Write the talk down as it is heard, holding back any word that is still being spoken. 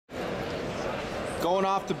Going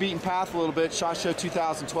off the beaten path a little bit, SHOT Show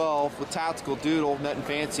 2012 with TacticalDoodle,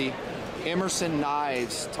 Nutnfancy, Emerson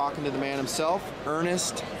knives, talking to the man himself,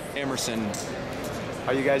 Ernest Emerson.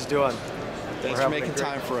 How you guys doing? Thanks for making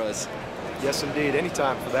time for us. Yes, indeed.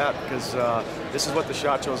 Anytime for that, because this is what the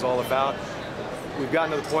SHOT Show is all about. We've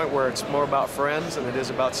gotten to the point where it's more about friends than it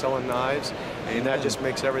is about selling knives, and that just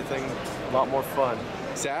makes everything a lot more fun.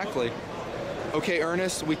 Exactly. Okay,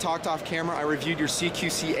 Ernest, we talked off camera. I reviewed your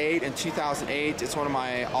CQC8 in 2008. It's one of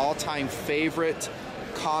my all-time favorite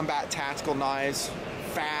combat tactical knives.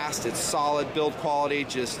 Fast, it's solid, build quality,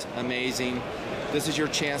 just amazing. This is your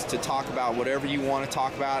chance to talk about whatever you want to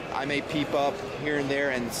talk about. I may peep up here and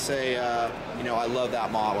there and say, you know, I love that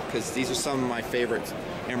model, because these are some of my favorite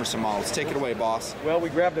Emerson models. Take it away, boss. Well, we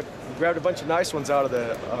grabbed a bunch of nice ones out of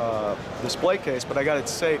the display case, but I got to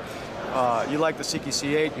say, you like the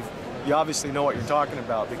CQC8, you obviously know what you're talking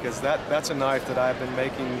about, because that's a knife that I've been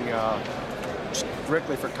making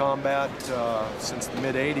strictly for combat since the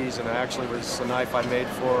mid-'80s, and it actually was a knife I made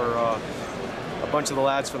for a bunch of the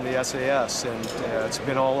lads from the SAS, and it's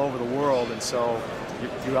been all over the world, and so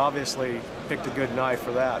you obviously picked a good knife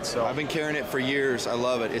for that. So I've been carrying it for years. I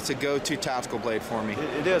love it. It's a go-to tactical blade for me.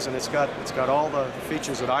 It is, and it's got all the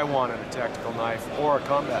features that I want in a tactical knife, or a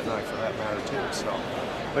combat knife for that matter too. So,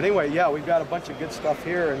 but anyway, yeah, we've got a bunch of good stuff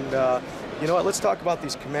here, and you know what? Let's talk about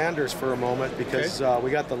these Commanders for a moment, because we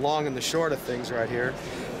got the long and the short of things right here.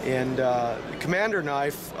 And the Commander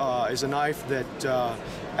knife is a knife that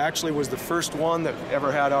actually was the first one that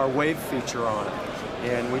ever had our wave feature on it.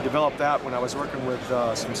 And we developed that when I was working with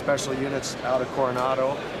some special units out of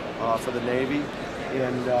Coronado for the Navy.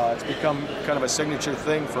 And it's become kind of a signature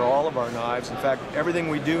thing for all of our knives. In fact, everything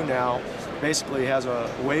we do now basically has a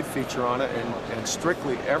wave feature on it, and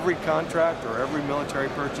strictly every contract or every military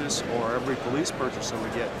purchase or every police purchase that we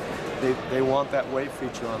get, they want that wave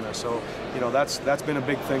feature on there. So, you know, that's been a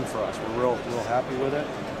big thing for us. We're real happy with it.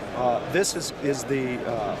 This is the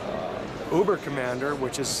Uber Commander,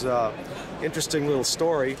 which is interesting little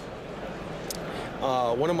story.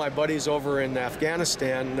 One of my buddies over in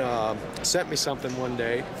Afghanistan sent me something one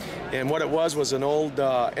day, and what it was an old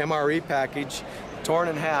MRE package torn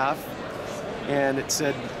in half, and it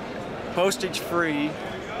said postage free,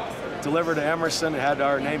 delivered to Emerson. It had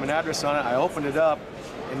our name and address on it. I opened it up,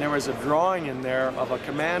 and there was a drawing in there of a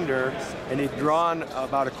Commander, and he'd drawn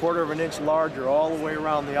about 1/4 of an inch larger all the way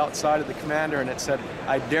around the outside of the Commander, and it said,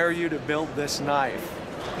 "I dare you to build this knife."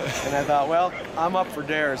 And I thought, well, I'm up for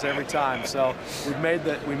dares every time. So we made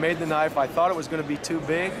the knife. I thought it was going to be too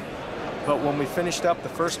big, but when we finished up the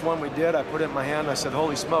first one we did, I put it in my hand and I said,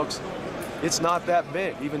 holy smokes, it's not that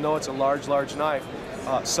big, even though it's a large knife.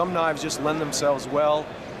 Some knives just lend themselves well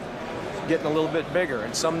getting a little bit bigger,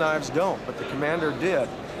 and some knives don't, but the Commander did.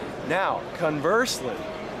 Now, conversely,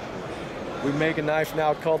 we make a knife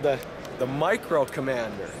now called the Micro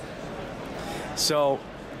Commander. So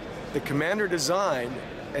the Commander design,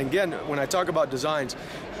 and again, when I talk about designs,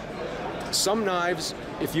 some knives,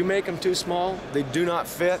 if you make them too small, they do not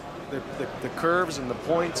fit. The curves and the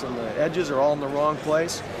points and the edges are all in the wrong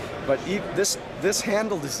place. But this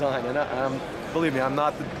handle design, and believe me, I'm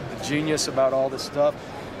not the genius about all this stuff,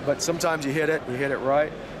 but sometimes you hit it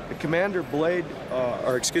right. The Commander blade,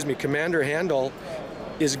 Commander handle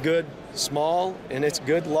is good small, and it's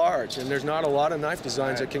good large, and there's not a lot of knife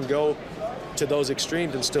designs that can go to those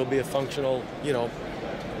extremes and still be a functional, you know,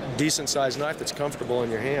 decent sized knife that's comfortable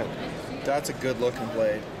in your hand. That's a good looking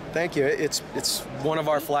blade. Thank you. It's one of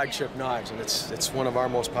our flagship knives, and it's one of our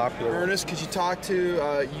most popular. Ernest, could you talk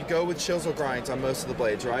to, you go with chisel grinds on most of the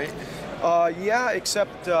blades, right? Yeah,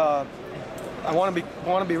 except I want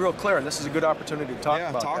to be real clear, and this is a good opportunity to talk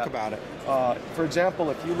about that. Yeah, talk about it. For example,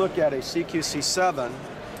 if you look at a CQC7,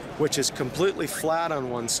 which is completely flat on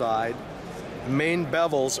one side, main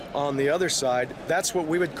bevels on the other side, that's what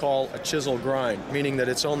we would call a chisel grind, meaning that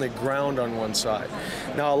it's only ground on one side.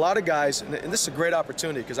 Now, a lot of guys, and this is a great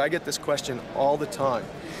opportunity because I get this question all the time.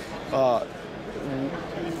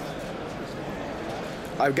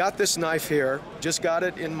 I've got this knife here, just got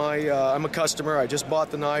it in my, I'm a customer, I just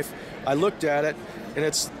bought the knife, I looked at it, and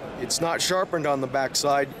it's not sharpened on the back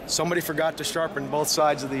side. Somebody forgot to sharpen both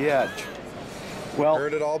sides of the edge. Well,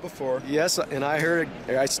 heard it all before. Yes, and I heard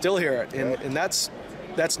it. I still hear it, and that's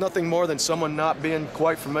nothing more than someone not being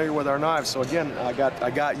quite familiar with our knives. So again, I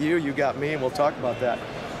got you, you got me, and we'll talk about that.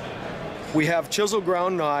 We have chisel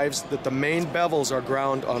ground knives that the main bevels are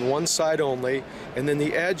ground on one side only, and then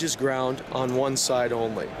the edge is ground on one side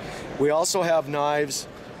only. We also have knives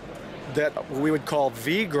that we would call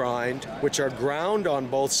V-grind, which are ground on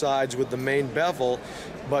both sides with the main bevel,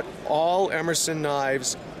 but all Emerson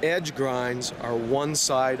knives edge grinds are one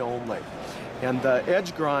side only. And the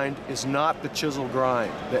edge grind is not the chisel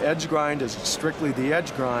grind. The edge grind is strictly the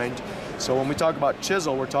edge grind. So when we talk about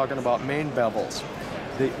chisel, we're talking about main bevels.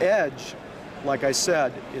 The edge, like I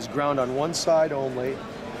said, is ground on one side only.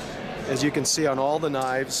 As you can see on all the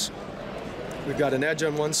knives, we've got an edge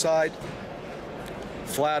on one side,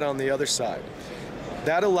 flat on the other side.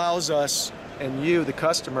 That allows us and you, the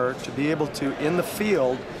customer, to be able to, in the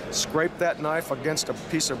field, scrape that knife against a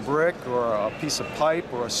piece of brick or a piece of pipe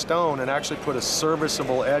or a stone and actually put a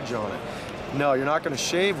serviceable edge on it. No, you're not going to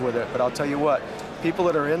shave with it, but I'll tell you what, people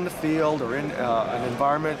that are in the field or in an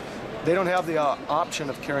environment, they don't have the option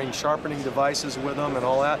of carrying sharpening devices with them and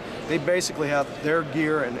all that. They basically have their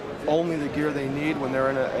gear and only the gear they need when they're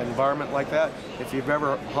in an environment like that. If you've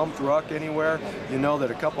ever humped ruck anywhere, you know that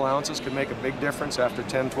a couple ounces can make a big difference after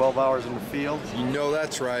 10, 12 hours in the field. You know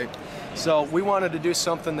that's right. So we wanted to do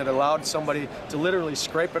something that allowed somebody to literally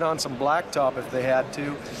scrape it on some blacktop if they had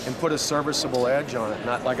to and put a serviceable edge on it.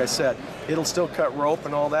 Not, like I said, it'll still cut rope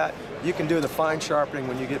and all that. You can do the fine sharpening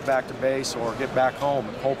when you get back to base or get back home,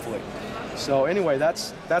 hopefully. So anyway,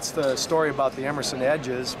 that's the story about the Emerson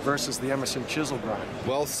edges versus the Emerson chisel grind.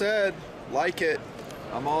 Well said. Like it.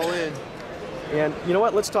 I'm all in. And you know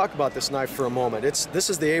what? Let's talk about this knife for a moment. This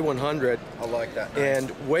is the A100. I like that knife.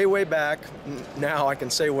 And way back, now I can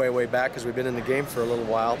say way back because we've been in the game for a little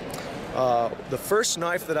while, the first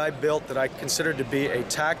knife that I built that I considered to be a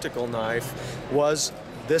tactical knife was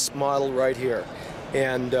this model right here.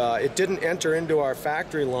 And it didn't enter into our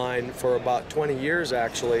factory line for about 20 years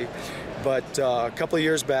actually, but a couple of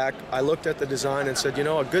years back I looked at the design and said, you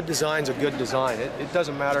know, a good design's a good design. It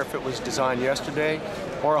doesn't matter if it was designed yesterday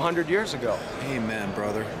or 100 years ago. Amen,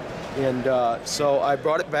 brother. And so I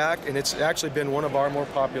brought it back, and it's actually been one of our more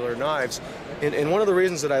popular knives. And one of the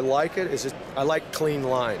reasons that I like it is I like clean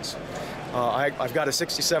lines. I've got a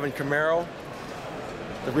 67 Camaro.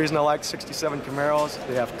 The reason I like 67 Camaros,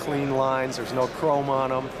 they have clean lines, there's no chrome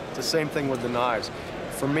on them. It's the same thing with the knives.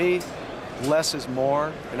 For me, less is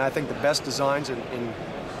more, and I think the best designs in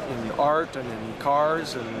art and in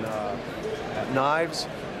cars and knives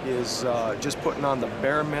is just putting on the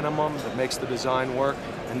bare minimum that makes the design work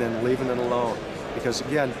and then leaving it alone. Because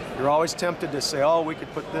again, you're always tempted to say, oh, we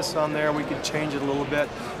could put this on there, we could change it a little bit,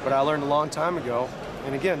 but I learned a long time ago,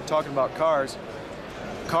 and again, talking about cars,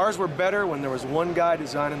 cars were better when there was one guy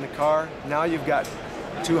designing the car. Now you've got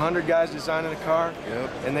 200 guys designing a car,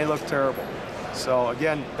 and they look terrible. So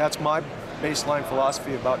again, that's my baseline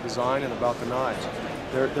philosophy about design and about the knives.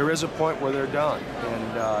 There is a point where they're done,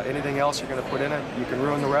 and anything else you're going to put in it, you can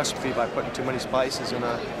ruin the recipe by putting too many spices in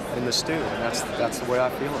the stew, and that's the way I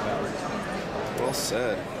feel about it. Well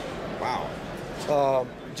said. Wow.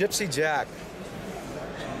 Gypsy Jack.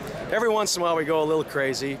 Every once in a while we go a little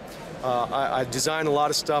crazy. I design a lot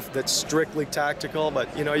of stuff that's strictly tactical,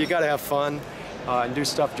 but you know, you got to have fun and do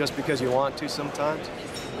stuff just because you want to sometimes.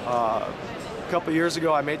 A couple years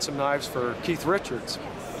ago I made some knives for Keith Richards,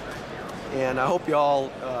 and I hope you all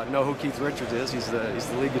know who Keith Richards is. He's the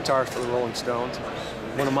lead guitarist for the Rolling Stones,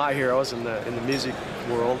 one of my heroes in the music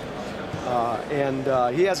world.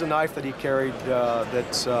 And he has a knife that he carried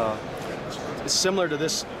that's similar to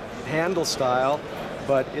this handle style,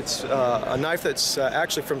 but it's a knife that's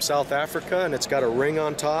actually from South Africa, and it's got a ring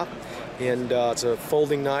on top, and it's a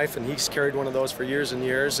folding knife, and he's carried one of those for years and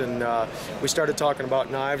years. And we started talking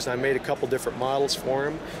about knives, and I made a couple different models for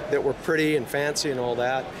him that were pretty and fancy and all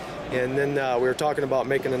that. And then we were talking about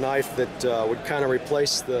making a knife that would kind of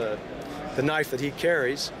replace the knife that he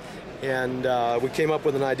carries, and we came up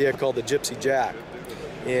with an idea called the Gypsy Jack.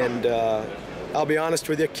 And I'll be honest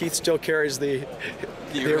with you, Keith still carries the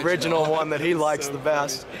original one that he likes the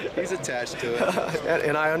best. He's attached to it.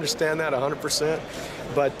 and I understand that 100%.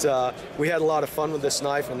 But we had a lot of fun with this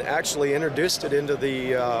knife and actually introduced it into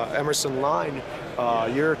the Emerson line a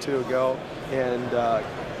year or two ago. And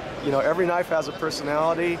you know, every knife has a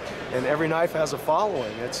personality and every knife has a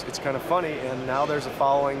following. It's kind of funny, and now there's a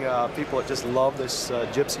following, people that just love this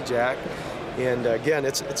Gypsy Jack. And again,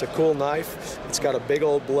 it's a cool knife. It's got a big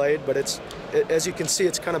old blade, but as you can see,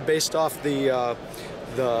 it's kind of based off the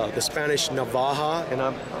Spanish Navaja, and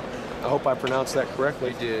I hope I pronounced that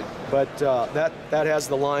correctly. You did. But that has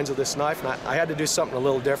the lines of this knife, and I had to do something a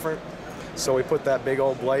little different. So we put that big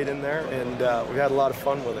old blade in there, and we had a lot of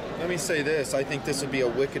fun with it. Let me say this, I think this would be a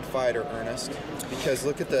wicked fighter, Ernest, because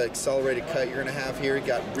look at the accelerated cut you're going to have here. You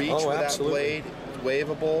got reach with absolutely. that blade,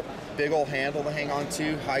 waveable, big old handle to hang on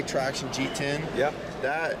to, high traction G10. Yep.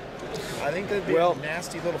 That, I think that'd be a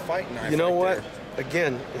nasty little fighting knife. You know right what? There.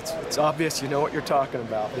 Again, it's obvious you know what you're talking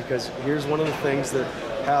about, because here's one of the things that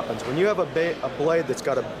happens. When you have a blade that's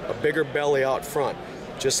got a bigger belly out front,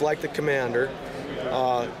 just like the Commander,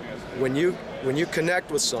 when you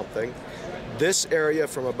connect with something, this area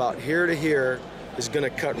from about here to here is going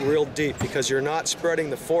to cut real deep because you're not spreading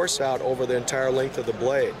the force out over the entire length of the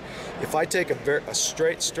blade. If I take a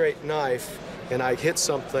straight knife and I hit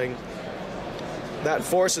something, that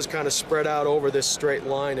force is kind of spread out over this straight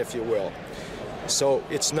line, if you will. So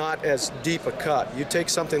it's not as deep a cut. You take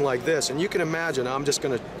something like this, and you can imagine, I'm just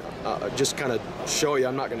going to just kind of show you,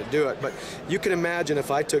 I'm not going to do it, but you can imagine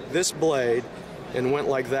if I took this blade and went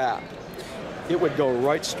like that, it would go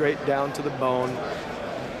right straight down to the bone,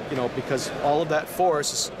 you know, because all of that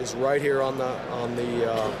force is right here on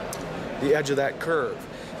the edge of that curve.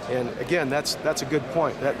 And again, that's a good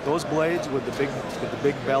point. Those blades with the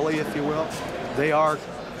big belly, if you will,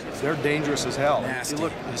 they're dangerous as hell. Nasty. If you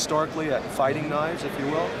look historically at fighting knives, if you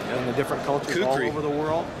will, in the different cultures all over the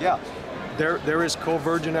world, yeah, there is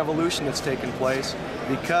convergent evolution that's taken place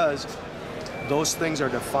because those things are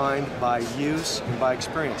defined by use and by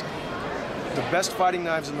experience. The best fighting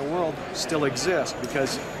knives in the world still exist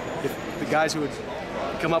because if the guys who would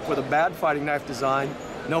come up with a bad fighting knife design,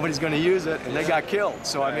 nobody's going to use it, and they got killed.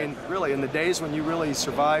 So I mean, really, in the days when you really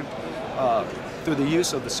survived through the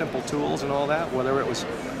use of the simple tools and all that, whether it was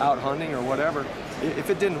out hunting or whatever, if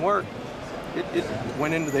it didn't work, it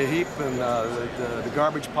went into the heap and the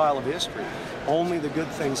garbage pile of history. Only the good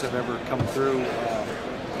things have ever come through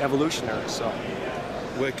evolutionary. So.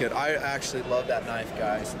 Wicked. I actually love that knife,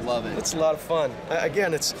 guys. Love it. It's a lot of fun.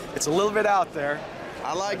 Again, it's a little bit out there.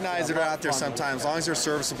 I like knives that are out there sometimes, as long as they're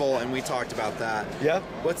serviceable, and we talked about that. Yeah.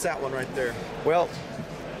 What's that one right there? Well,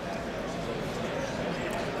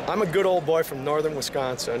 I'm a good old boy from northern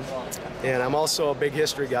Wisconsin, and I'm also a big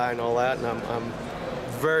history guy and all that, and I'm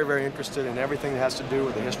very, very interested in everything that has to do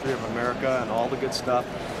with the history of America and all the good stuff.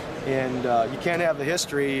 And you can't have the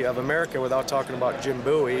history of America without talking about Jim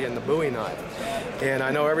Bowie and the Bowie knife. And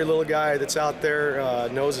I know every little guy that's out there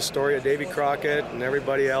knows the story of Davy Crockett and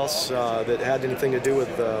everybody else that had anything to do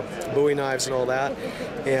with Bowie knives and all that.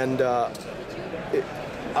 And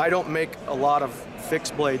I don't make a lot of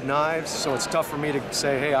fixed blade knives, so it's tough for me to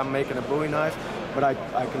say, hey, I'm making a Bowie knife, but I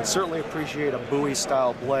can certainly appreciate a Bowie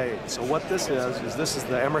style blade. So what this is this is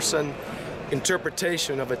the Emerson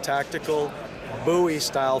interpretation of a tactical Bowie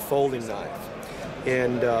style folding knife.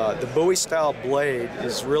 And the Bowie style blade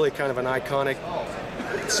is really kind of an iconic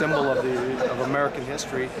symbol of American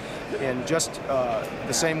history, and just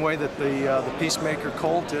the same way that the Peacemaker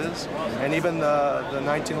Colt is, and even the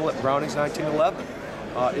Browning's 1911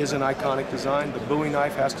 is an iconic design. The Bowie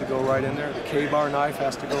knife has to go right in there. The K-bar knife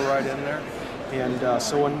has to go right in there. And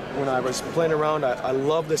so when I was playing around, I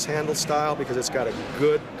love this handle style because it's got a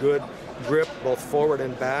good grip both forward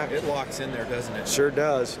and back. It locks in there, doesn't it? Sure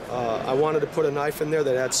does. I wanted to put a knife in there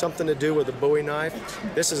that had something to do with the Bowie knife.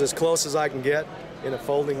 This is as close as I can get in a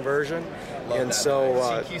folding version. Love and that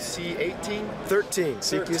so CQC 18? 13,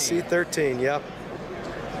 CQC 13, yep.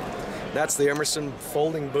 That's the Emerson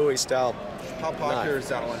folding Bowie style. How popular is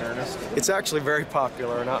that one, Ernest? It's actually very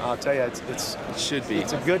popular, and I'll tell you, it should be.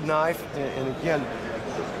 It's a good knife, and again,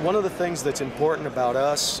 one of the things that's important about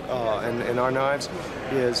us and our knives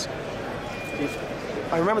is,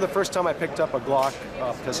 I remember the first time I picked up a Glock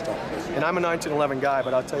pistol, and I'm a 1911 guy,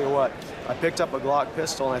 but I'll tell you what, I picked up a Glock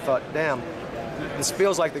pistol and I thought, damn, this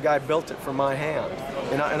feels like the guy built it for my hand.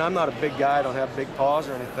 And I'm not a big guy, I don't have big paws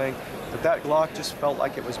or anything, but that Glock just felt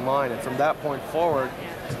like it was mine, and from that point forward,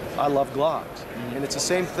 I love Glocks. And it's the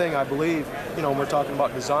same thing, I believe, you know, when we're talking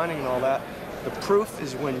about designing and all that, the proof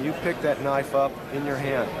is when you pick that knife up in your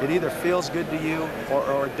hand. It either feels good to you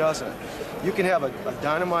or it doesn't. You can have a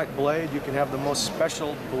dynamite blade, you can have the most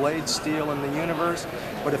special blade steel in the universe,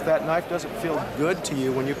 but if that knife doesn't feel good to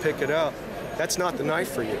you when you pick it up, that's not the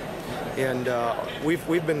knife for you. And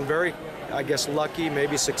we've been very, I guess, lucky,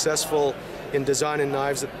 maybe successful in designing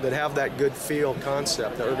knives that have that good feel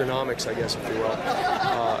concept, the ergonomics, I guess, if you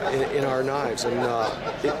will, in our knives. And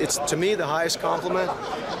it's, to me, the highest compliment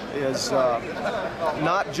is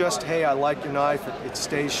not just, hey, I like your knife, it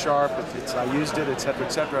stays sharp, I used it, etc.,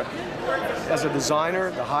 etc. As a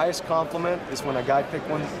designer, the highest compliment is when a guy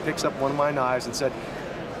picks up one of my knives and said,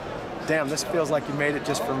 damn, this feels like you made it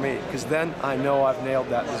just for me, because then I know I've nailed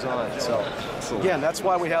that design. So again, that's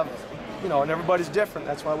why we have, you know, and everybody's different.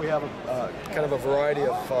 That's why we have kind of a variety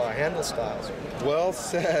of handle styles. Well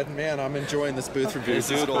said, man. I'm enjoying this booth review. This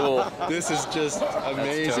is cool. This is just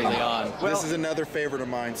amazing. Totally on. This is another favorite of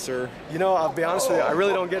mine, sir. You know, I'll be honest with you, I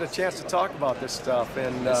really don't get a chance to talk about this stuff,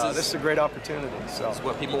 and this is a great opportunity. So it's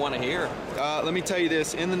what people want to hear. Let me tell you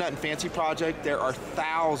this: in the Nutnfancy project, there are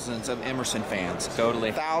thousands of Emerson fans.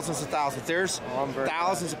 Totally. Thousands and thousands. There's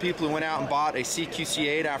thousands of people who went out and bought a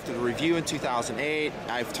CQC8 after the review in 2008.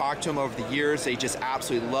 I've talked to them over over the years. They just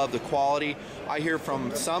absolutely love the quality. I hear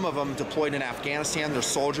from some of them deployed in Afghanistan, they're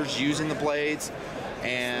soldiers using the blades.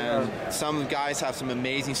 And some guys have some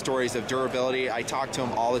amazing stories of durability. I talk to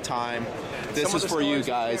them all the time. This is for you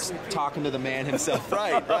guys, talking to the man himself.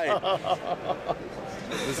 Right.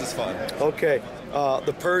 This is fun. Okay,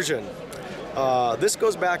 the Persian. This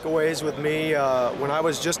goes back a ways with me. When I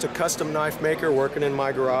was just a custom knife maker working in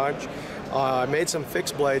my garage, I made some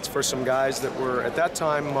fixed blades for some guys that were, at that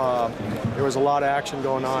time, there was a lot of action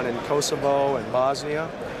going on in Kosovo and Bosnia.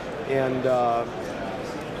 And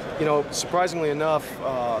you know, surprisingly enough,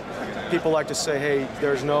 people like to say, hey,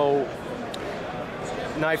 there's no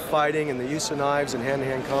knife fighting and the use of knives in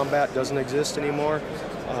hand-to-hand combat doesn't exist anymore.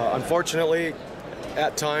 Unfortunately,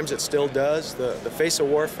 at times it still does. The face of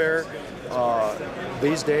warfare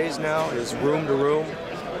these days now is room to room.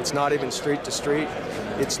 It's not even street to street.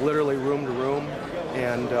 It's literally room to room.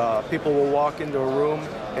 And people will walk into a room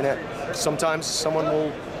and sometimes someone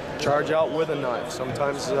will charge out with a knife.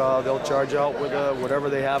 Sometimes they'll charge out with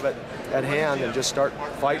whatever they have at hand and just start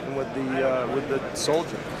fighting with the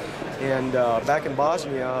soldier. And back in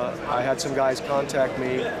Bosnia, I had some guys contact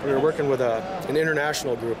me. We were working with an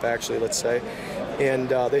international group, actually, let's say, and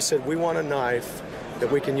they said, we want a knife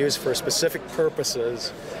that we can use for specific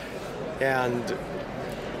purposes. And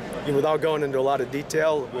you know, without going into a lot of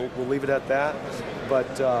detail, we'll leave it at that.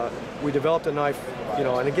 But we developed a knife, you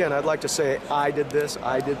know, and again, I'd like to say I did this,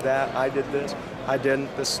 I did that, I did this, I didn't.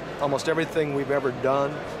 Almost everything we've ever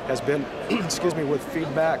done has been, excuse me, with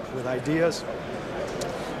feedback, with ideas,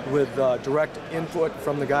 with direct input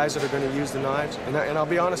from the guys that are going to use the knives. And I'll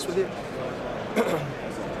be honest with you,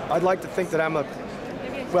 I'd like to think that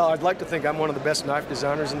I'd like to think I'm one of the best knife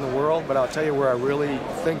designers in the world, but I'll tell you where I really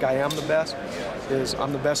think I am the best is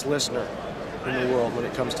I'm the best listener in the world when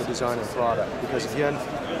it comes to designing product. Because again,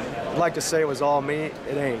 I'd like to say it was all me,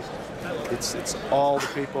 it ain't. It's all the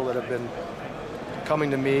people that have been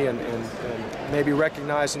coming to me and maybe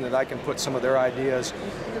recognizing that I can put some of their ideas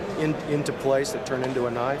into place that turn into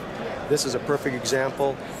a knife. This is a perfect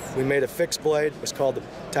example. We made a fixed blade. It was called the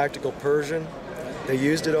Tactical Persian. They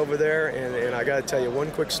used it over there, and I got to tell you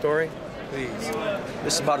one quick story. Please.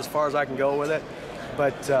 This is about as far as I can go with it,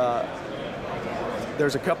 but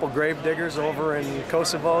there's a couple grave diggers over in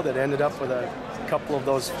Kosovo that ended up with a couple of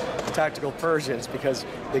those Tactical Persians because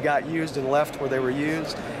they got used and left where they were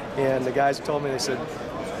used. And the guys told me, they said,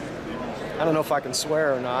 I don't know if I can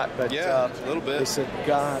swear or not, but yeah, a little bit. They said,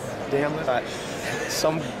 God damn it,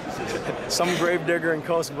 some gravedigger in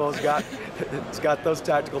Kosovo's got those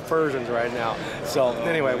Tactical Persians right now. So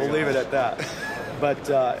anyway, we'll leave it at that. But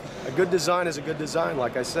a good design is a good design.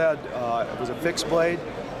 Like I said, it was a fixed blade.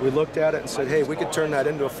 We looked at it and said, hey, we could turn that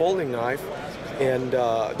into a folding knife. And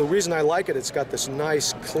the reason I like it, it's got this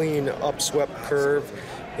nice, clean, upswept curve.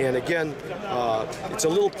 And again, it's a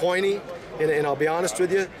little pointy. And I'll be honest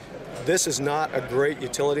with you, this is not a great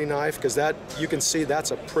utility knife because you can see that's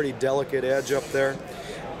a pretty delicate edge up there.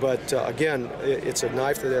 But again, it's a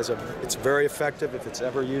knife that it's very effective if it's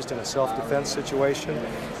ever used in a self-defense situation.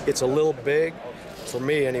 It's a little big, for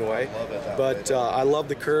me anyway, but I love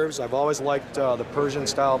the curves. I've always liked the Persian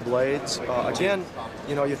style blades. Again,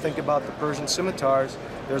 you know, you think about the Persian scimitars,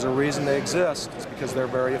 there's a reason they exist. It's because they're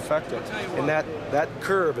very effective. And that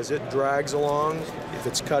curve, as it drags along, if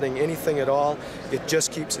it's cutting anything at all, it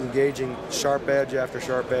just keeps engaging sharp edge after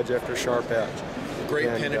sharp edge after sharp edge. Great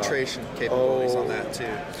penetration capabilities on that too.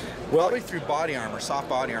 Well, probably through body armor, soft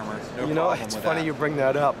body armor. No you know, problem it's with funny that. you bring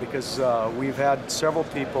that up because we've had several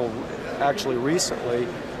people actually recently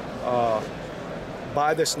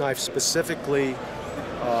buy this knife specifically.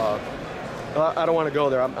 I don't want to go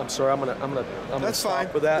there. I'm sorry. I'm gonna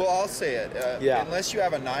stop with that. Well, I'll say it. Yeah. Unless you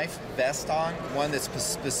have a knife vest on, one that's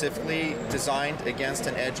specifically designed against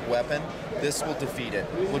an edged weapon, this will defeat it.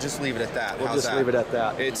 We'll just leave it at that. We'll leave it at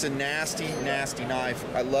that. It's a nasty, nasty knife.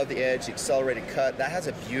 I love the edge, the accelerated cut. That has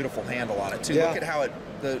a beautiful handle on it too. Yeah. Look at how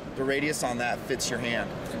the radius on that fits your hand.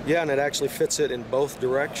 Yeah, and it actually fits it in both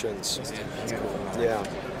directions. Yeah.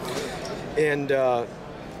 And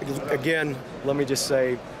again, let me just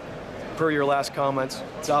say, per your last comments,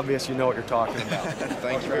 it's obvious you know what you're talking about.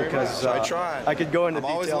 Thank you very much. I try. I could go into I'm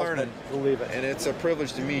details, always learning. But we'll leave it. And it's a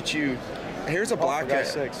privilege to meet you. Here's a black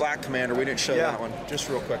Commander. We didn't show that one. Just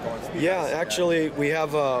real quick. Actually, we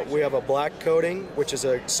have a black coating, which is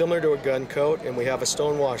similar to a gun coat, and we have a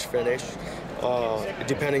stonewash finish,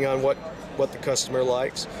 depending on what the customer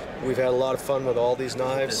likes. We've had a lot of fun with all these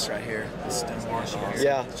knives. This right here, this stonewash here.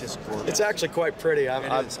 Yeah, it's just gorgeous. It's actually quite pretty. I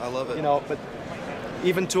love it. You know, but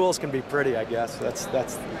even tools can be pretty, I guess. That's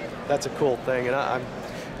a cool thing, and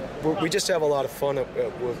we just have a lot of fun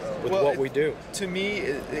with what we do. To me,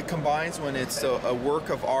 it combines when it's a work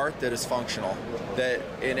of art that is functional. That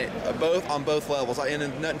in it on both levels. In a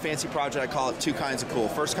Nutnfancy project, I call it two kinds of cool.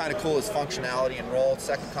 First kind of cool is functionality and roll.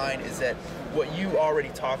 Second kind is that what you already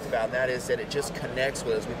talked about, and that is that it just connects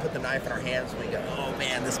with us. We put the knife in our hands and we go, oh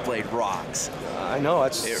man, this blade rocks. I know,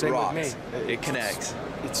 that's the same rocks. with me. It connects.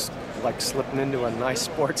 It's like slipping into a nice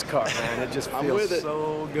sports car, man. It just feels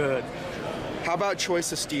so good. How about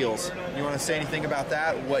choice of steels? You want to say anything about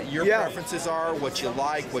that? What your preferences are, what you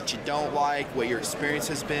like, what you don't like, what your experience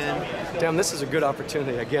has been? Damn, this is a good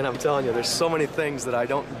opportunity. Again, I'm telling you, there's so many things that I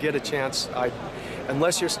don't get a chance.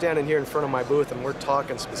 Unless you're standing here in front of my booth and we're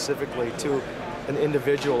talking specifically to an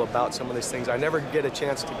individual about some of these things, I never get a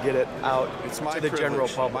chance to get it out to the general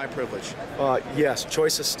public. My privilege. Yes,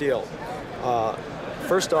 choice of steel.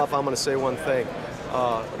 First off, I'm going to say one thing.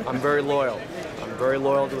 I'm very loyal. I'm very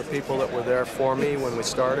loyal to the people that were there for me when we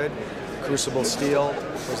started. Crucible Steel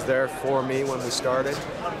was there for me when we started.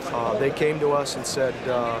 They came to us and said,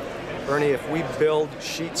 Ernie, if we build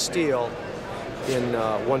sheet steel in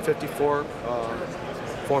 154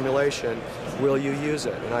 formulation, will you use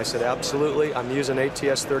it? And I said, absolutely. I'm using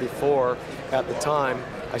ATS 34 at the time.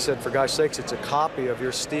 I said, for gosh sakes, it's a copy of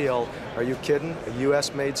your steel. Are you kidding? A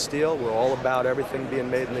U.S. made steel? We're all about everything being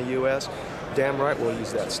made in the U.S. Damn right we'll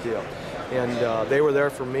use that steel. And they were there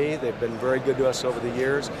for me. They've been very good to us over the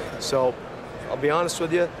years. So I'll be honest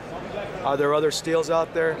with you, are there other steels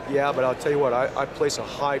out there? Yeah, but I'll tell you what, I place a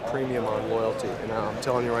high premium on loyalty. And I'm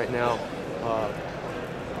telling you right now,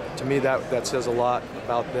 to me that says a lot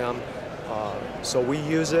about them. So we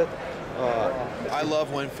use it. I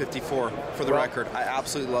love 154, for the record. I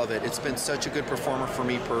absolutely love it. It's been such a good performer for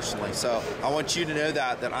me personally. So I want you to know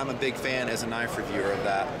that I'm a big fan as a knife reviewer of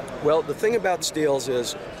that. Well, the thing about steels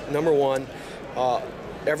is, number one,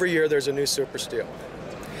 every year there's a new super steel.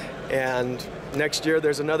 And next year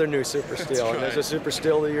there's another new super steel, and there's a super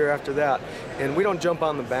steel the year after that. And we don't jump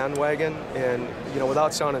on the bandwagon, and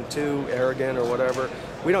without sounding too arrogant or whatever,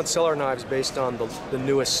 we don't sell our knives based on the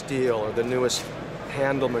newest steel or the newest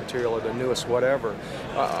handle material or the newest whatever.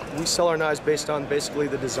 We sell our knives based on basically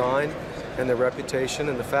the design and the reputation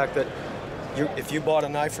and the fact that if you bought a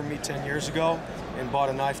knife from me 10 years ago and bought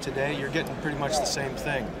a knife today, you're getting pretty much the same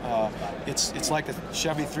thing. It's like a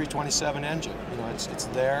Chevy 327 engine. It's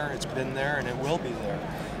there, it's been there, and it will be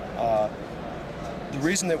there. The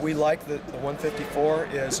reason that we like the 154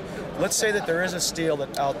 is, let's say that there is a steel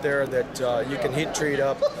out there that you can heat treat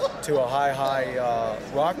up to a high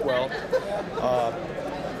Rockwell.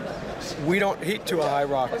 We don't heat to a high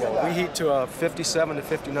Rockwell. We heat to a 57 to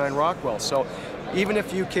 59 Rockwell. So even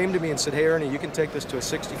if you came to me and said, hey Ernie, you can take this to a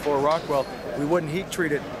 64 Rockwell, we wouldn't heat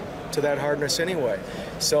treat it to that hardness anyway.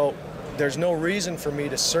 So there's no reason for me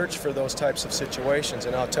to search for those types of situations,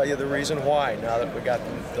 and I'll tell you the reason why now that we got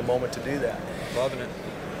the moment to do that. Loving it.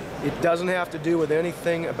 It doesn't have to do with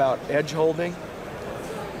anything about edge holding,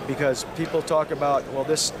 because people talk about, well,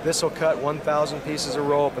 this will cut 1,000 pieces of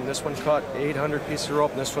rope, and this one cut 800 pieces of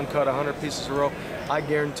rope, and this one cut 100 pieces of rope. I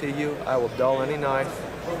guarantee you, I will dull any knife.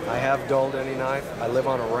 I have dulled any knife. I live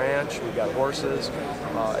on a ranch. We've got horses.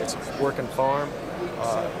 It's a working farm.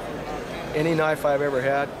 Any knife I've ever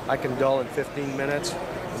had, I can dull in 15 minutes,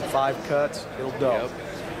 in 5 cuts, it'll dull. Yep.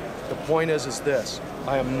 The point is this,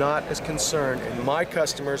 I am not as concerned, and my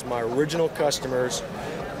customers, my original customers,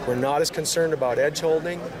 were not as concerned about edge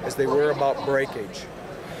holding as they were about breakage.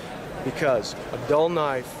 Because a dull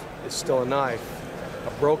knife is still a knife,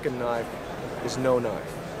 a broken knife is no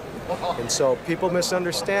knife. And so people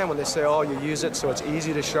misunderstand when they say, oh, you use it so it's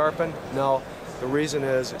easy to sharpen. No, the reason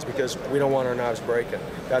is it's because we don't want our knives breaking.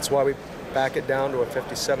 That's why we back it down to a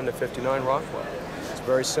 57 to 59 Rockwell. It's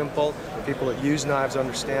very simple. People that use knives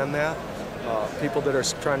understand that. People that are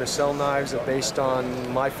trying to sell knives that based on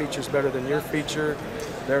my feature's better than your feature,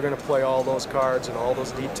 they're going to play all those cards and all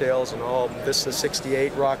those details and all, this is a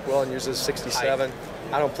 68 Rockwell and yours is 67.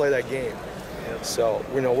 I don't play that game. So,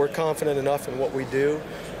 we're confident enough in what we do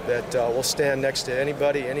that we'll stand next to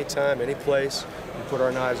anybody, anytime, any place, and put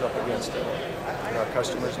our knives up against it. And our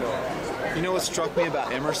customers know it. You know what struck me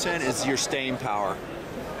about Emerson is your staying power.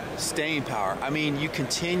 Staying power. I mean, you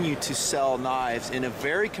continue to sell knives in a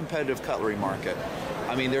very competitive cutlery market.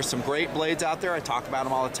 I mean, there's some great blades out there. I talk about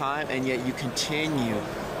them all the time, and yet you continue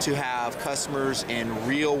to have customers in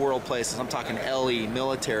real-world places. I'm talking LE,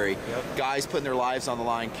 military, guys putting their lives on the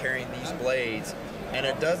line, carrying these blades, and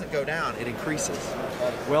it doesn't go down; it increases.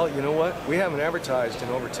 Well, you know what? We haven't advertised in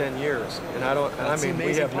over 10 years, and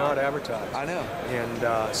we have not advertised. I know.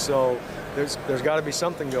 And so there's got to be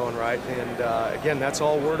something going right, and again, that's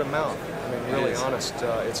all word of mouth. I mean, really honest.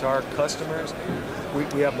 It's our customers.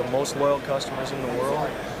 We have the most loyal customers in the world.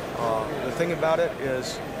 The thing about it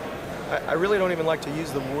is, I really don't even like to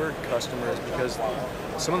use the word customers, because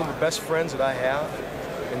some of the best friends that I have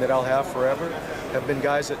and that I'll have forever have been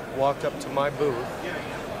guys that walked up to my booth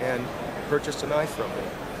and purchased a knife from me.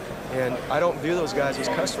 And I don't view those guys as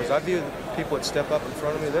customers. I view people that step up in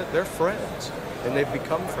front of me, they're friends. And they've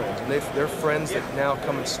become friends. And they're friends that now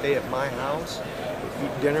come and stay at my house,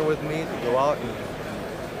 eat dinner with me, go out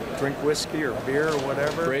and drink whiskey or beer or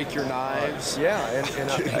whatever. Break your knives. Yeah, and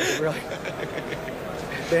I really...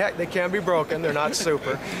 They can be broken. They're not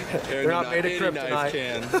super. They're not made of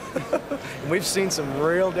kryptonite. We've seen some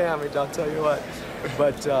real damage, I'll tell you what.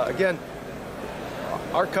 But again,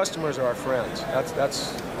 our customers are our friends.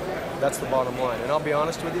 That's the bottom line. And I'll be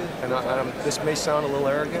honest with you, and this may sound a little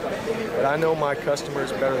arrogant, but I know my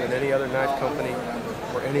customers better than any other knife company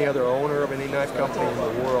or any other owner of any knife company in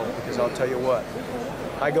the world, because I'll tell you what,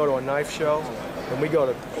 I go to a knife show, and we go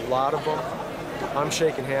to a lot of them. I'm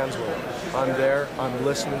shaking hands with them. I'm there, I'm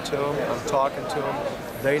listening to them, I'm talking to them.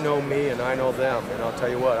 They know me and I know them. And I'll tell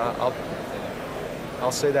you what,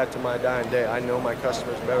 I'll say that to my dying day. I know my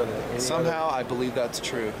customers better than any Somehow other. I believe that's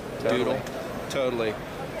true. Totally. Doodle. Totally.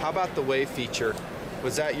 How about the wave feature?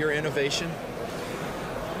 Was that your innovation?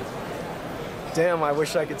 Damn, I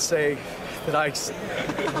wish I could say that I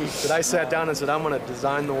sat down and said, I'm going to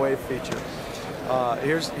design the wave feature.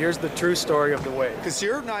 Here's the true story of the wave. Because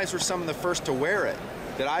your knives were some of the first to wear it,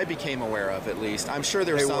 that I became aware of, at least. I'm sure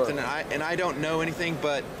there was something, and I don't know anything,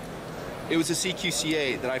 but it was a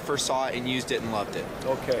CQC8 that I first saw it and used it and loved it.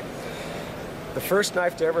 Okay. The first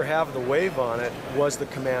knife to ever have the wave on it was the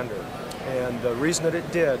Commander. And the reason that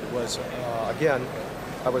it did was, again,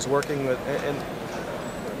 I was working with, and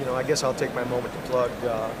you know, I guess I'll take my moment to plug.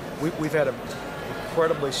 We've had an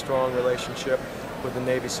incredibly strong relationship with the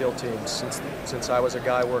Navy SEAL teams since I was a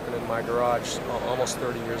guy working in my garage almost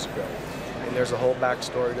 30 years ago. And there's a whole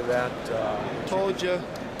backstory to that. Told you.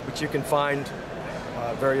 Which you can find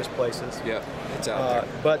various places. Yeah, it's out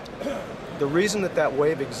there. But the reason that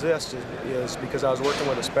wave exists is because I was working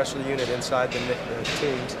with a special unit inside the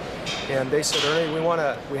teams, and they said, Ernie, we want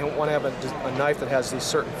to have a knife that has these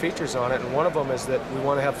certain features on it, and one of them is that we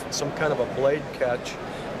want to have some kind of a blade catch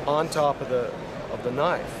on top of the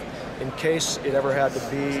knife, in case it ever had to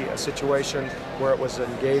be a situation where it was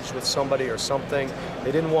engaged with somebody or something.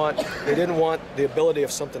 They didn't want the ability of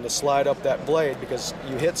something to slide up that blade, because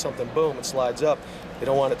you hit something, boom, it slides up. They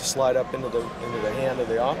don't want it to slide up into the hand of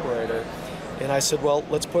the operator. And I said, well,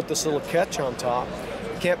 let's put this little catch on top.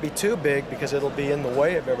 It can't be too big because it'll be in the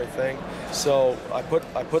way of everything. So I put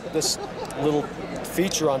this little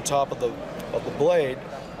feature on top of the blade,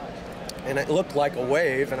 and it looked like a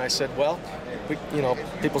wave. And I said, well,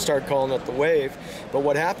 people started calling it the wave. But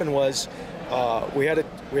what happened was, we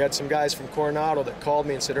had some guys from Coronado that called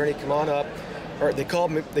me and said, Ernie, come on up. Or they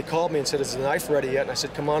called me and said, is the knife ready yet? And I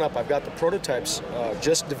said, come on up. I've got the prototypes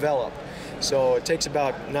just developed. So it takes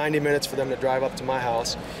about 90 minutes for them to drive up to my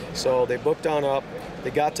house. So they booked on up. They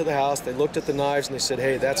got to the house. They looked at the knives and they said,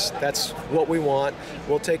 hey, that's what we want.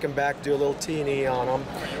 We'll take them back, do a little T&E on them.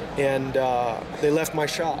 And they left my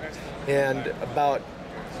shop. And about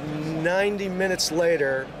 90 minutes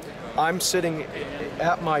later, I'm sitting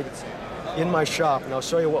in my shop, and I'll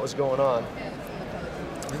show you what was going on.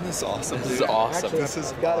 Isn't this awesome? This is awesome. Actually,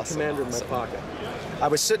 I've got a Commander in my pocket. I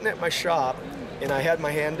was sitting at my shop, and I had my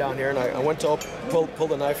hand down here, and I went to pull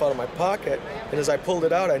the knife out of my pocket, and as I pulled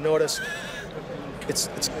it out, I noticed it's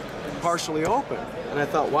partially open. And I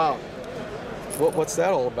thought, wow, what's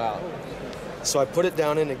that all about? So I put it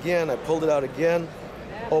down in again, I pulled it out again,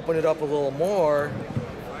 opened it up a little more,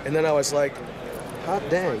 and then I was like, hot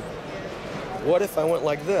dang, what if I went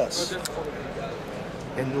like this?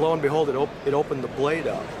 And lo and behold, it opened the blade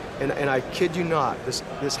up. And I kid you not,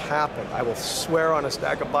 this happened. I will swear on a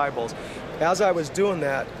stack of Bibles. As I was doing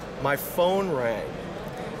that, my phone rang.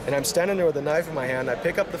 And I'm standing there with a knife in my hand. I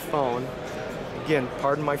pick up the phone. Again,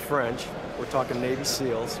 pardon my French. We're talking Navy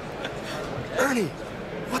SEALs. Ernie,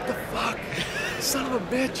 what the fuck? Son of a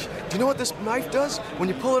bitch. Do you know what this knife does? When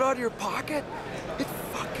you pull it out of your pocket, it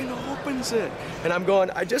fucking opens it. And I'm going,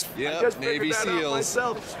 I just figured Navy that out SEALs.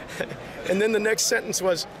 myself. And then the next sentence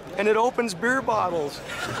was, and it opens beer bottles.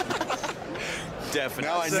 Definitely.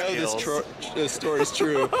 Now I know this story's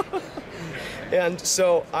true. And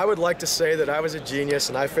so I would like to say that I was a genius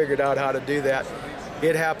and I figured out how to do that.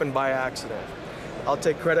 It happened by accident. I'll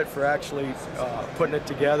take credit for actually putting it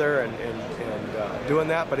together and doing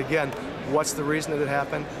that. But again, what's the reason that it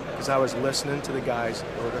happened? because I was listening to the guys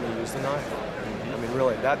that were going to use the knife. I mean,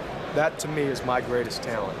 really, that to me is my greatest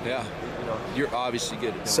talent. Yeah. You know? You're obviously good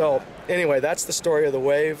at doing So that. anyway, that's the story of the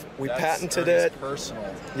Wave. We patented it.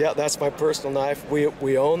 Personal. Yeah, that's my personal knife.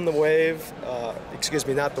 We own the Wave. Excuse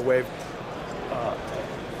me, not the Wave.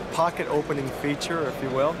 Pocket opening feature, if you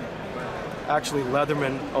will. Actually,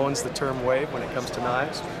 Leatherman owns the term Wave when it comes to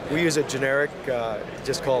knives. We use a generic,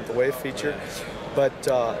 just call it the Wave feature. But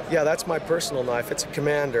yeah, that's my personal knife. It's a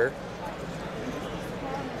Commander.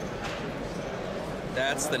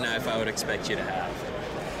 That's the knife I would expect you to have.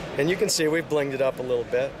 And you can see we've blinged it up a little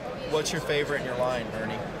bit. What's your favorite in your line,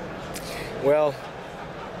 Ernie? Well,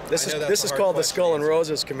 this is called the Skull and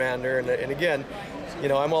Roses Commander, and again, you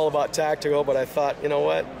know, I'm all about tactical, but I thought, you know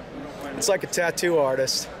what? It's like a tattoo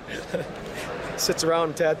artist. Sits around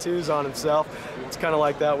and tattoos on himself. It's kind of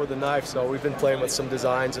like that with the knife. So we've been playing with some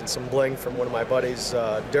designs and some bling from one of my buddies,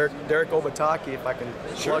 Derek Obataki, if I can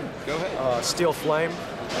plug. Go ahead. Steel Flame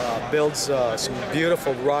builds some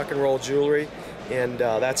beautiful rock and roll jewelry, and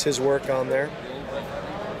that's his work on there.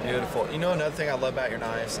 Beautiful. You know, another thing I love about your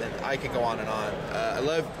knives, and I could go on and on. I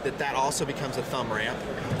love that also becomes a thumb ramp.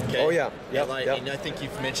 Okay? Oh yeah. Yep, And I think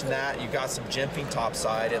you've mentioned that. You've got some jimping top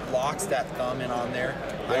side. It locks that thumb in on there.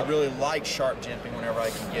 Yep. I really like sharp jimping whenever I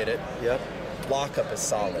can get it. Yep. Lockup is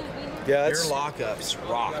solid. Yeah, your lockups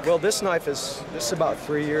rock. Well, this knife is about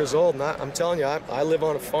 3 years old, and I'm telling you, I live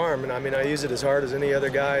on a farm, and I mean, I use it as hard as any other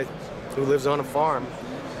guy who lives on a farm,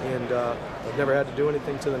 and I've never had to do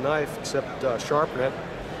anything to the knife except sharpen it.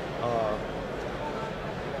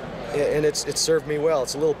 And it's served me well.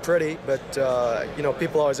 It's a little pretty, but you know,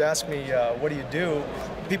 people always ask me, what do you do?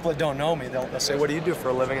 People that don't know me, they'll say, what do you do for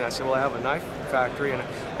a living? And I say, well, I have a knife factory, and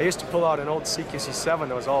I used to pull out an old CQC7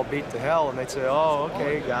 that was all beat to hell, and they'd say, oh,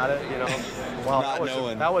 okay, got it, you know. Wow,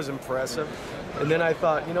 that was impressive. And then I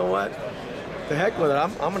thought, you know what? The heck with it,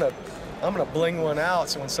 I'm gonna bling one out,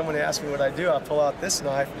 so when someone asks me what I do, I pull out this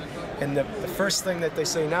knife, and the first thing that they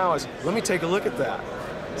say now is, let me take a look at that.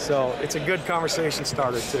 So it's a good conversation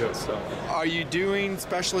starter too. So, are you doing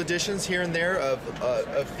special editions here and there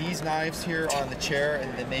of these knives here on the chair,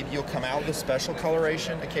 and then maybe you'll come out with a special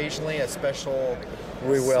coloration occasionally, a special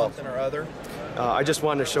something or other? I just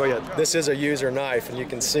wanted to show you. This is a user knife, and you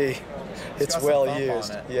can see it's well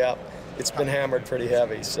used. Yeah, it's been hammered pretty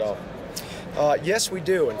heavy. So, yes, we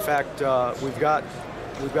do. In fact, we've got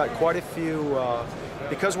quite a few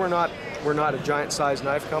because we're not a giant-sized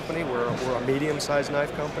knife company. We're a medium-sized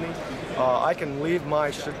knife company. I can leave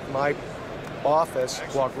my office,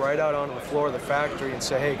 walk right out onto the floor of the factory, and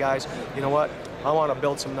say, "Hey guys, you know what? I want to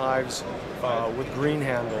build some knives with green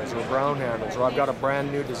handles or brown handles, or I've got a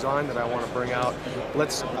brand new design that I want to bring out.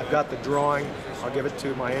 I've got the drawing. I'll give it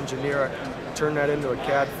to my engineer. Turn that into a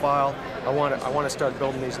CAD file. I want to start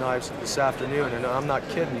building these knives this afternoon." And I'm not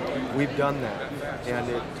kidding. We've done that. And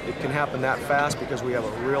it can happen that fast because we have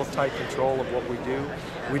a real tight control of what we do.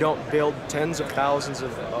 We don't build tens of thousands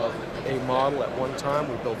of a model at one time.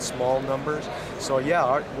 We build small numbers. So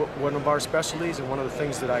yeah, one of our specialties, and one of the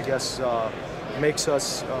things that I guess makes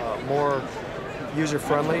us more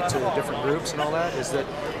user-friendly to different groups and all that, is that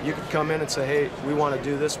you could come in and say, hey, we want to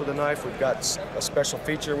do this with a knife. We've got a special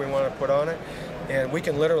feature we want to put on it. And we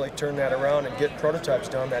can literally turn that around and get prototypes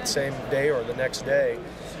done that same day or the next day.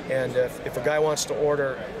 And if a guy wants to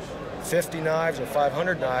order 50 knives or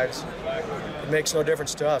 500 knives, it makes no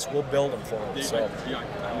difference to us. We'll build them for him. So,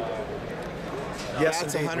 yes,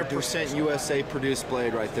 that's 100% USA produced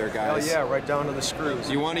blade right there, guys. Oh yeah, right down to the screws.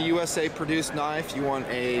 You want a USA produced knife. You want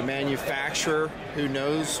a manufacturer who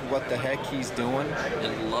knows what the heck he's doing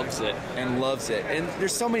and loves it. And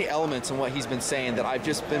there's so many elements in what he's been saying that I've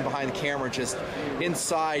just been behind the camera, just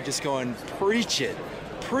inside, just going, preach it,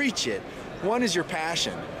 preach it. One is your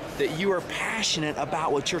passion, that you are passionate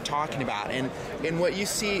about what you're talking about. And what you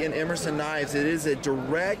see in Emerson knives, it is a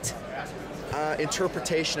direct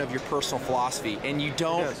interpretation of your personal philosophy, and you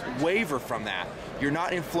don't waver from that. You're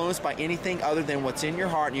not influenced by anything other than what's in your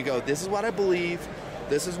heart, and you go, this is what I believe,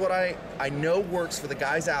 this is what I know works for the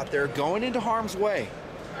guys out there going into harm's way.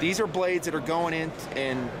 These are blades that are going in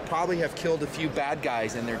and probably have killed a few bad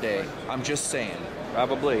guys in their day. I'm just saying.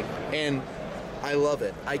 Probably. And I love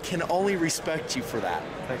it. I can only respect you for that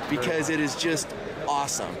because it is just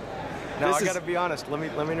awesome. Now I got to be honest. Let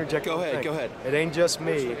me interject. Go ahead. It ain't just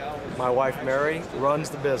me. My wife Mary runs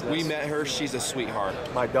the business. We met her. She's a sweetheart.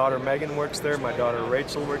 My daughter Megan works there. My daughter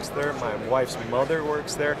Rachel works there. My wife's mother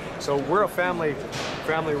works there. So we're a family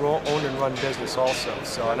owned and run business also.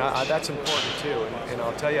 So that's important too. And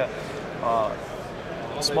I'll tell you.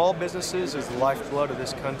 Small businesses is the lifeblood of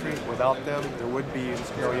this country. Without them, there would be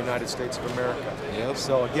no United States of America. Yep.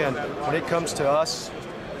 So again, when it comes to us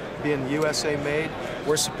being USA made.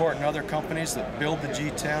 We're supporting other companies that build the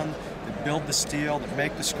G10, that build the steel, that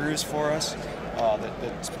make the screws for us,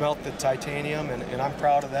 that smelt the titanium, and I'm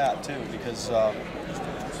proud of that too, because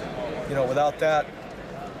you know, without that,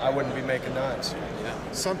 I wouldn't be making knives.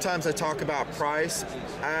 Sometimes I talk about price.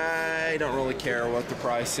 I don't really care what the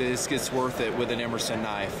price is. It's worth it with an Emerson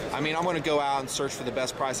knife. I mean, I'm going to go out and search for the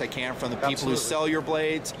best price I can from the people who sell your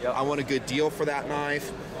blades. Yep. I want a good deal for that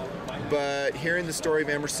knife. But hearing the story of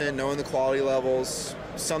Emerson, knowing the quality levels,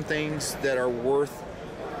 some things that are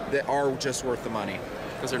just worth the money.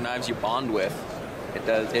 Because they're knives you bond with.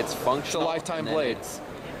 It's functional. It's a lifetime blade.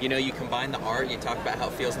 You know, you combine the art, you talk about how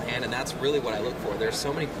it feels in the hand, and that's really what I look for. There's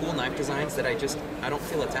so many cool knife designs that I don't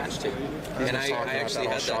feel attached to. And I actually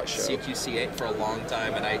had that CQC8 for a long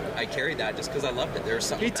time, and I carried that just because I loved it. There was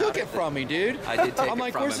something. He took it from me, dude. I did take it from him. I'm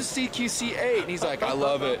like, where's the CQC8? And he's like, I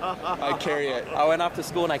love it. I carry it. I went off to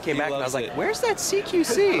school and I came back and I was like, where's that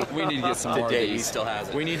CQC? We need to get some more of Today, these. he still has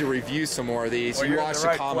it. We need to review some more of these. Well, you you're in watch the the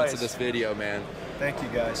right comments place. of this video, man. Thank you,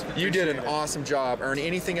 guys. You did an Appreciate it. awesome job, Ernie.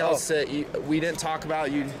 Anything else that we didn't talk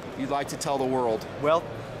about you'd like to tell the world? Well,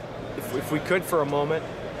 if we could for a moment,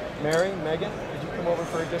 Mary, Megan, could you come over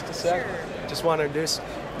for just a sec? Sure. Just want to introduce,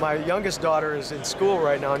 my youngest daughter is in school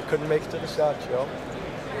right now and couldn't make it to the SHOT Show.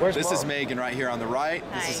 Where's This Mom? is Megan right here on the right.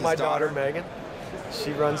 Hi. This is his My daughter, Megan.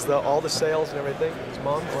 She runs all the sales and everything. Is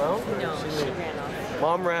Mom around? or No, is she ran off.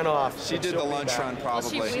 Mom ran off. She but did the she'll be lunch back. run Well,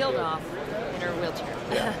 probably. she wheeled off in her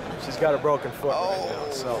wheelchair. She's got a broken foot right now,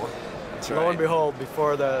 so That's lo right. and behold,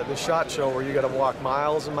 before the SHOT Show where you got to walk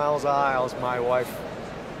miles and miles of aisles, my wife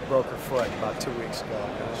broke her foot about 2 weeks ago.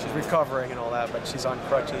 She's recovering and all that, but she's on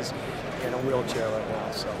crutches in a wheelchair right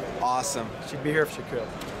now, so Awesome. she'd be here if she could.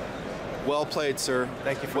 Well played, sir.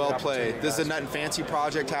 Thank you for well the played. opportunity, This is a guys. Nutnfancy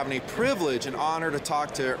project, having a privilege and honor to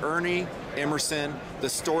talk to Ernie Emerson, the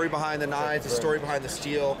story behind the knives, the story behind the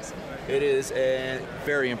steel. It is a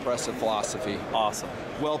very impressive philosophy. Awesome.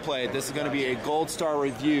 Well played. This is going to be a gold star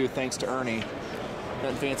review thanks to Ernie.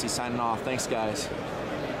 Nutnfancy signing off. Thanks, guys.